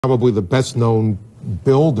Probably the best known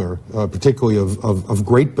builder, particularly of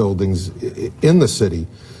great buildings in the city.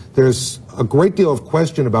 There's a great deal of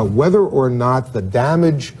question about whether or not the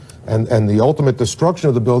damage and the ultimate destruction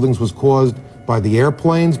of the buildings was caused by the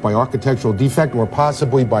airplanes, by architectural defect, or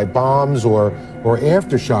possibly by bombs or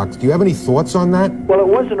aftershocks. Do you have any thoughts on that? Well, it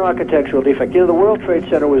was an architectural defect. You know, the World Trade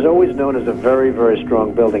Center was always known as a very, very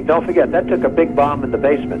strong building. Don't forget, that took a big bomb in the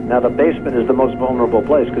basement. Now, the basement is the most vulnerable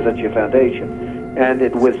place because that's your foundation. And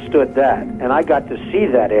it withstood that. And I got to see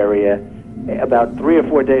that area about 3 or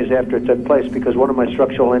 4 days after it took place because one of my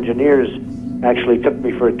structural engineers actually took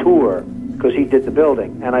me for a tour because he did the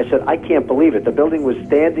building. And I said, I can't believe it. The building was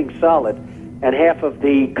standing solid and half of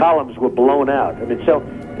the columns were blown out. I mean, so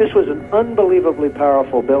this was an unbelievably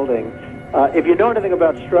powerful building. If you know anything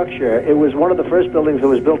about structure, it was one of the first buildings that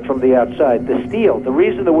was built from the outside. The steel, the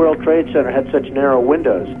reason the World Trade Center had such narrow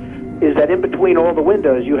windows is that in between all the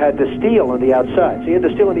windows, you had the steel on the outside. So you had the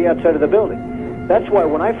steel on the outside of the building. That's why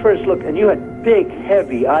when I first looked, and you had big,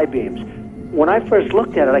 heavy I-beams, when I first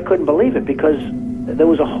looked at it, I couldn't believe it because there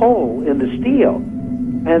was a hole in the steel.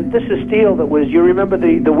 And this is steel that was, you remember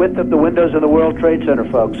the width of the windows in the World Trade Center,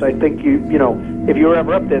 folks. I think you know, if you were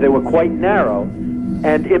ever up there, they were quite narrow.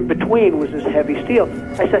 And in between was this heavy steel.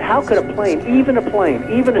 I said, how could a plane, even a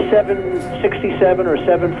 767 or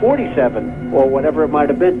 747 or whatever it might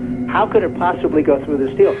have been, how could it possibly go through the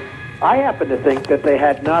steel? I happen to think that they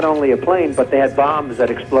had not only a plane, but they had bombs that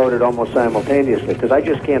exploded almost simultaneously, because I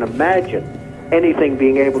just can't imagine anything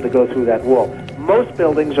being able to go through that wall. Most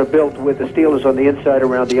buildings are built with the steel is on the inside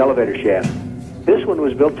around the elevator shaft. This one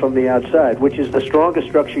was built from the outside, which is the strongest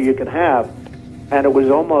structure you can have, and it was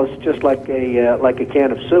almost just like a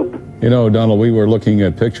can of soup. You know, Donald, we were looking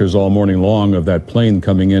at pictures all morning long of that plane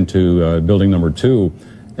coming into building number 2,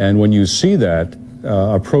 and when you see that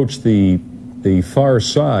approach the far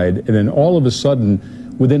side, and then all of a sudden,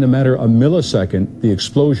 within a matter of a millisecond, the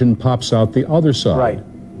explosion pops out the other side. Right.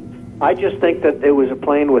 I just think that it was a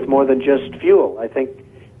plane with more than just fuel. I think,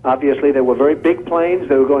 obviously, they were very big planes.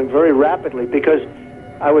 They were going very rapidly, because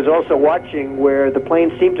I was also watching where the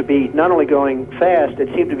plane seemed to be not only going fast, it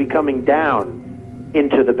seemed to be coming down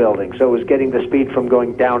into the building. So it was getting the speed from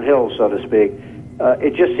going downhill, so to speak.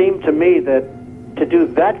 It just seemed to me that to do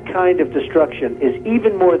that kind of destruction is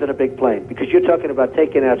even more than a big plane, because you're talking about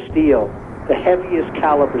taking out steel, the heaviest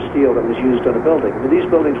caliber steel that was used on a building. I mean, these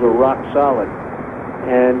buildings were rock solid.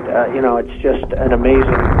 And, you know, it's just an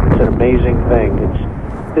amazing thing.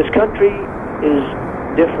 This country is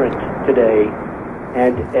different today,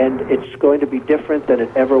 and it's going to be different than it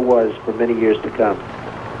ever was for many years to come.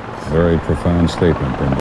 Very profound statement.